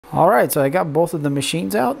Alright, so I got both of the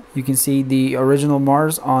machines out. You can see the original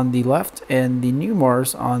Mars on the left and the new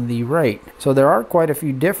Mars on the right. So there are quite a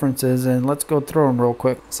few differences, and let's go through them real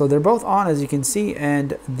quick. So they're both on, as you can see,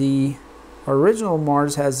 and the original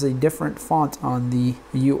Mars has a different font on the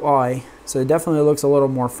UI. So it definitely looks a little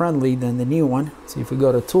more friendly than the new one. So if we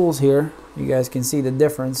go to tools here, you guys can see the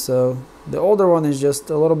difference. So the older one is just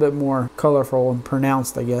a little bit more colorful and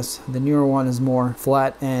pronounced, I guess. The newer one is more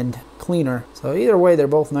flat and cleaner. So either way, they're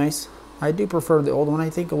both nice. I do prefer the old one, I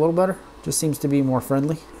think, a little better. Just seems to be more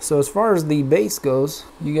friendly. So as far as the base goes,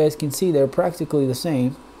 you guys can see they're practically the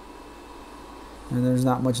same. And there's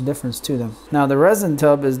not much difference to them. Now the resin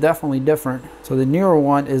tub is definitely different. So the newer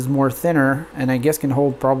one is more thinner and I guess can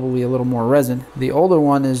hold probably a little more resin. The older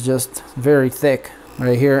one is just very thick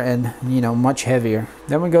right here and, you know, much heavier.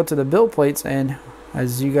 Then we go to the build plates, and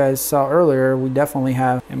as you guys saw earlier, we definitely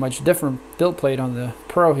have a much different build plate on the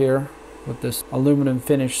Pro here with this aluminum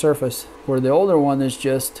finish surface, where the older one is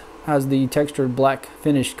just has the textured black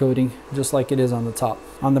finish coating just like it is on the top.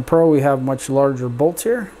 On the Pro we have much larger bolts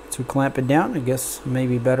here to clamp it down. I guess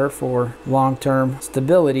maybe better for long-term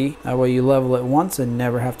stability. That way you level it once and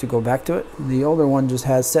never have to go back to it. The older one just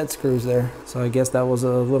has set screws there, so I guess that was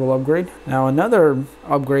a little upgrade. Now another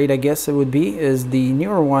upgrade, I guess it would be, is the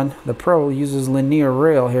newer one. The Pro uses linear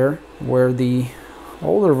rail here, where the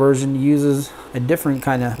older version uses a different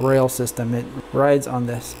kind of rail system. It rides on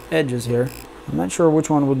the edges here. I'm not sure which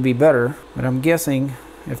one would be better, but I'm guessing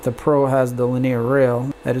if the Pro has the linear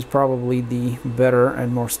rail, that is probably the better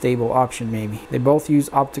and more stable option maybe. They both use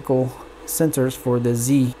optical sensors for the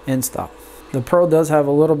Z end stop. The Pro does have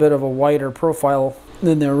a little bit of a wider profile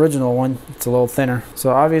than the original one. It's a little thinner.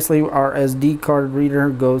 So obviously our SD card reader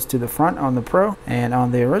goes to the front on the Pro, and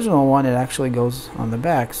on the original one it actually goes on the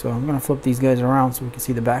back. So I'm going to flip these guys around so we can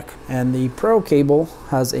see the back. And the Pro cable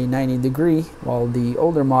has a 90-degree, while the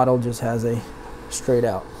older model just has a straight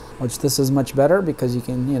out, which this is much better because you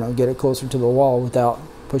can, you know, get it closer to the wall without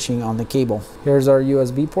pushing on the cable. Here's our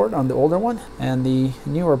USB port on the older one, and the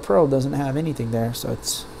newer Pro doesn't have anything there, so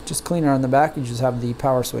it's just cleaner on the back. You just have the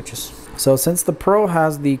power switches. So since the Pro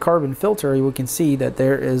has the carbon filter, we can see that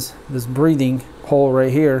there is this breathing hole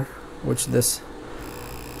right here, which this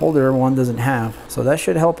older one doesn't have. So that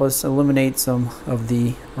should help us eliminate some of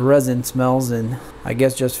the resin smells, and I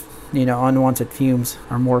guess just, you know, unwanted fumes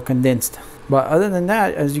are more condensed. But other than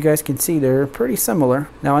that, as you guys can see, they're pretty similar.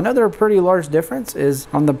 Now another pretty large difference is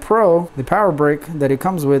on the Pro, the power brick that it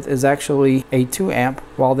comes with is actually a 2 amp,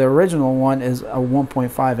 while the original one is a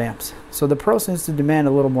 1.5 amps. So the Pro seems to demand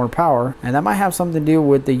a little more power, and that might have something to do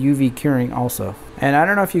with the UV curing also. And I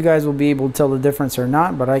don't know if you guys will be able to tell the difference or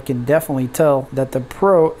not, but I can definitely tell that the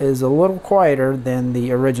Pro is a little quieter than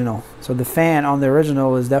the original. So the fan on the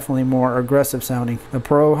original is definitely more aggressive sounding. The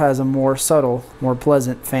Pro has a more subtle, more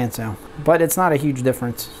pleasant fan sound. But it's not a huge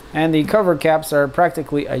difference. And the cover caps are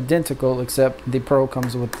practically identical, except the Pro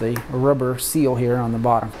comes with the rubber seal here on the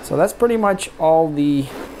bottom. So that's pretty much all the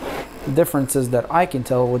differences that I can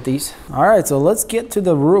tell with these. Alright, so let's get to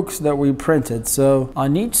the rooks that we printed. So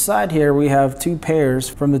on each side here we have 2 pairs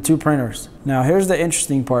from the 2 printers. Now here's the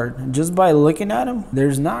interesting part. Just by looking at them,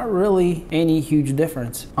 there's not really any huge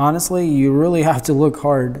difference. Honestly, you really have to look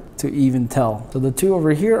hard to even tell. So the 2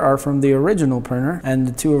 over here are from the original printer, and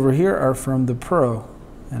the 2 over here are from the Pro.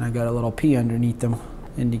 And I got a little P underneath them,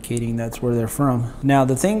 indicating that's where they're from. Now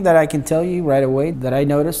the thing that I can tell you right away that I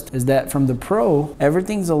noticed is that from the Pro,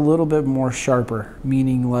 everything's a little bit more sharper,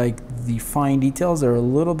 meaning like the fine details are a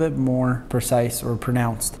little bit more precise or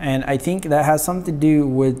pronounced. And I think that has something to do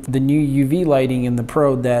with the new UV lighting in the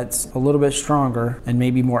Pro that's a little bit stronger and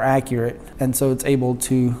maybe more accurate, and so it's able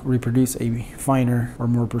to reproduce a finer or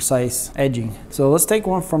more precise edging. So let's take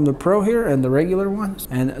one from the Pro here and the regular ones.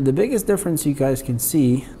 And the biggest difference you guys can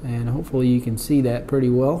see, and hopefully you can see that pretty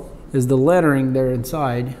well, is the lettering there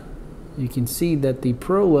inside. You can see that the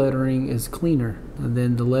Pro lettering is cleaner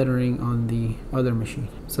than the lettering on the other machine.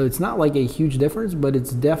 So it's not like a huge difference, but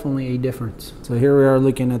it's definitely a difference. So here we are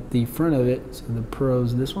looking at the front of it. So the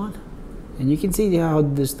Pro's this one, and you can see how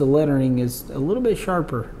the lettering is a little bit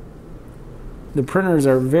sharper. The printers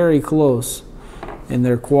are very close in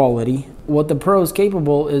their quality. What the Pro is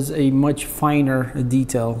capable is a much finer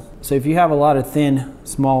detail. So if you have a lot of thin,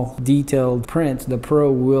 small, detailed prints, the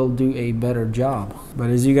Pro will do a better job.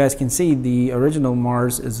 But as you guys can see, the original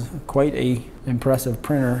Mars is quite a impressive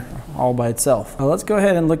printer all by itself. Now let's go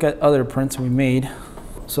ahead and look at other prints we made.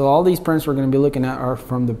 So all these prints we're going to be looking at are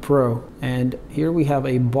from the Pro. And here we have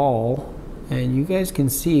a ball, and you guys can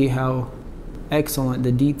see how excellent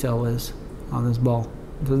the detail is on this ball.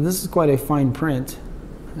 So this is quite a fine print,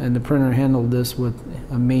 and the printer handled this with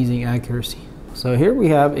amazing accuracy. So here we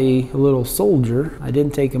have a little soldier. I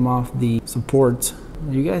didn't take him off the supports.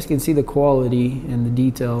 You guys can see the quality and the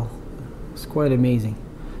detail. It's quite amazing.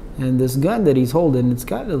 And this gun that he's holding, it's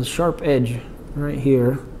got a sharp edge right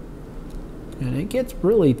here, and it gets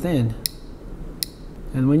really thin.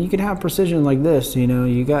 And when you can have precision like this, you know,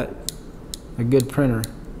 you got a good printer.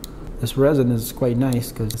 This resin is quite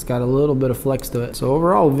nice because it's got a little bit of flex to it. So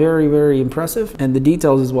overall, very, very impressive. And the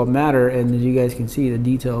details is what matter. And as you guys can see, the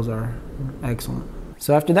details are excellent.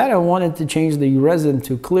 So after that, I wanted to change the resin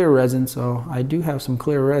to clear resin. So I do have some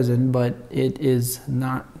clear resin, but it is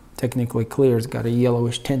not technically clear. It's got a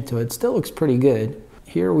yellowish tint to it. It still looks pretty good.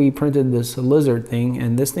 Here we printed this lizard thing,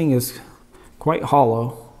 and this thing is quite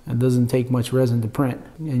hollow. It doesn't take much resin to print.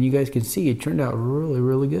 And you guys can see it turned out really,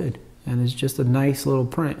 really good. And it's just a nice little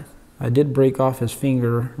print. I did break off his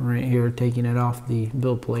finger right here, taking it off the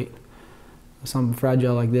build plate. Something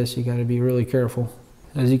fragile like this, you gotta be really careful.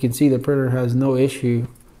 As you can see, the printer has no issue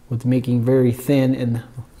with making very thin and,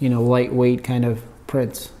 you know, lightweight kind of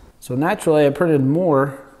prints. So naturally I printed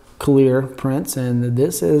more clear prints, and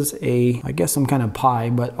this is a, I guess, some kind of pie,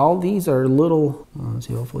 but all these are little, let's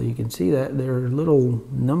see, hopefully you can see that, they're little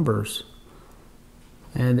numbers.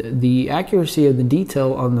 And the accuracy of the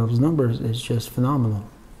detail on those numbers is just phenomenal.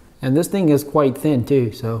 And this thing is quite thin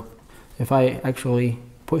too, so if I actually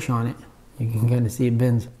push on it, you can kind of see it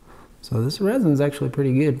bends. So this resin is actually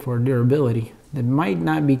pretty good for durability. It might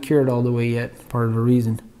not be cured all the way yet, part of the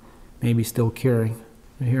reason. Maybe still curing.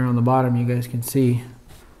 And here on the bottom you guys can see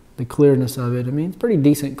the clearness of it. I mean, it's pretty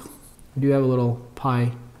decent. We do have a little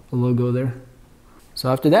pie logo there.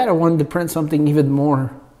 So after that, I wanted to print something even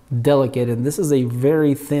more delicate, and this is a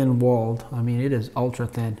very thin walled. I mean, it is ultra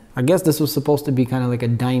thin. I guess this was supposed to be kind of like a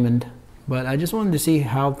diamond, but I just wanted to see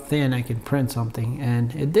how thin I could print something,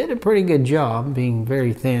 and it did a pretty good job being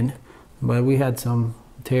very thin, but we had some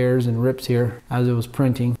tears and rips here as it was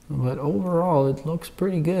printing. But overall, it looks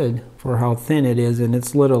pretty good for how thin it is, and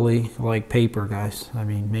it's literally like paper, guys. I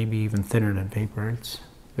mean, maybe even thinner than paper. It's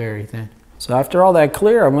very thin. So after all that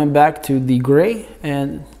clear, I went back to the gray,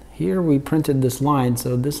 and here we printed this line.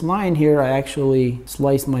 So this line here I actually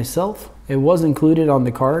sliced myself. It was included on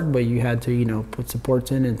the card, but you had to, you know, put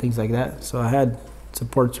supports in and things like that. So I had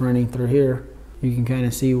supports running through here. You can kind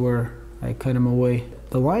of see where I cut them away.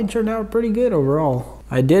 The line turned out pretty good overall.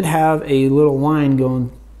 I did have a little line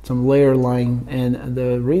going, some layer line, and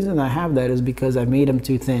the reason I have that is because I made him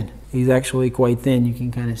too thin. He's actually quite thin. You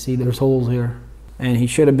can kind of see there's holes here, and he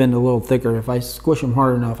should have been a little thicker. If I squish him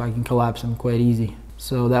hard enough, I can collapse him quite easy.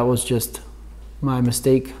 So that was just my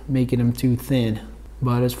mistake, making him too thin.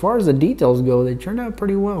 But as far as the details go, they turned out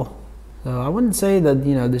pretty well. So I wouldn't say that,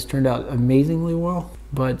 you know, this turned out amazingly well,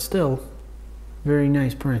 but still, very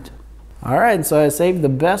nice print. All right, so I saved the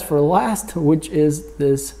best for last, which is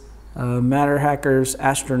this Matter Hackers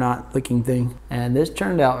astronaut looking thing. And this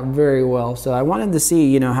turned out very well. So I wanted to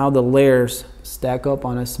see, you know, how the layers stack up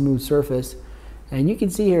on a smooth surface. And you can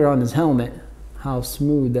see here on his helmet how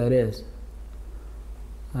smooth that is.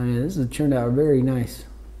 I mean, this has turned out very nice.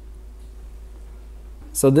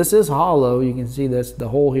 So this is hollow. You can see that's the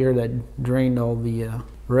hole here that drained all the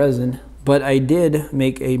resin. But I did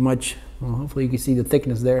make a much, well, hopefully you can see the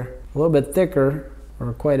thickness there. A little bit thicker,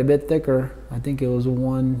 or quite a bit thicker. I think it was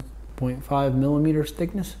 1.5 millimeters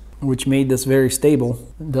thickness, which made this very stable,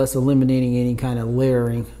 thus eliminating any kind of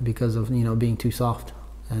layering because of, you know, being too soft.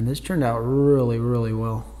 And this turned out really, really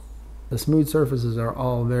well. The smooth surfaces are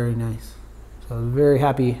all very nice. So I was very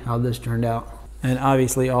happy how this turned out. And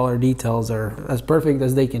obviously all our details are as perfect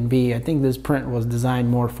as they can be. I think this print was designed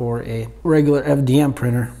more for a regular FDM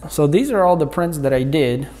printer. So these are all the prints that I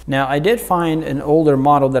did. Now I did find an older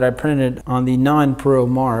model that I printed on the non-Pro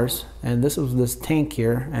Mars, and this was this tank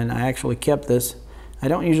here, and I actually kept this. I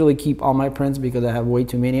don't usually keep all my prints because I have way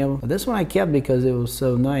too many of them. But this one I kept because it was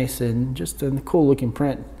so nice and just a cool looking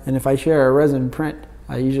print. And if I share a resin print,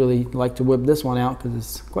 I usually like to whip this one out because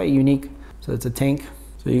it's quite unique. So it's a tank.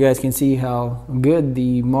 So you guys can see how good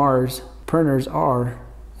the Mars printers are,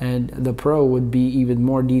 and the Pro would be even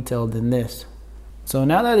more detailed than this. So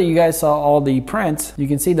now that you guys saw all the prints, you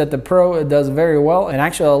can see that the Pro does very well, and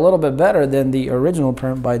actually a little bit better than the original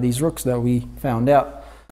print by these rooks that we found out.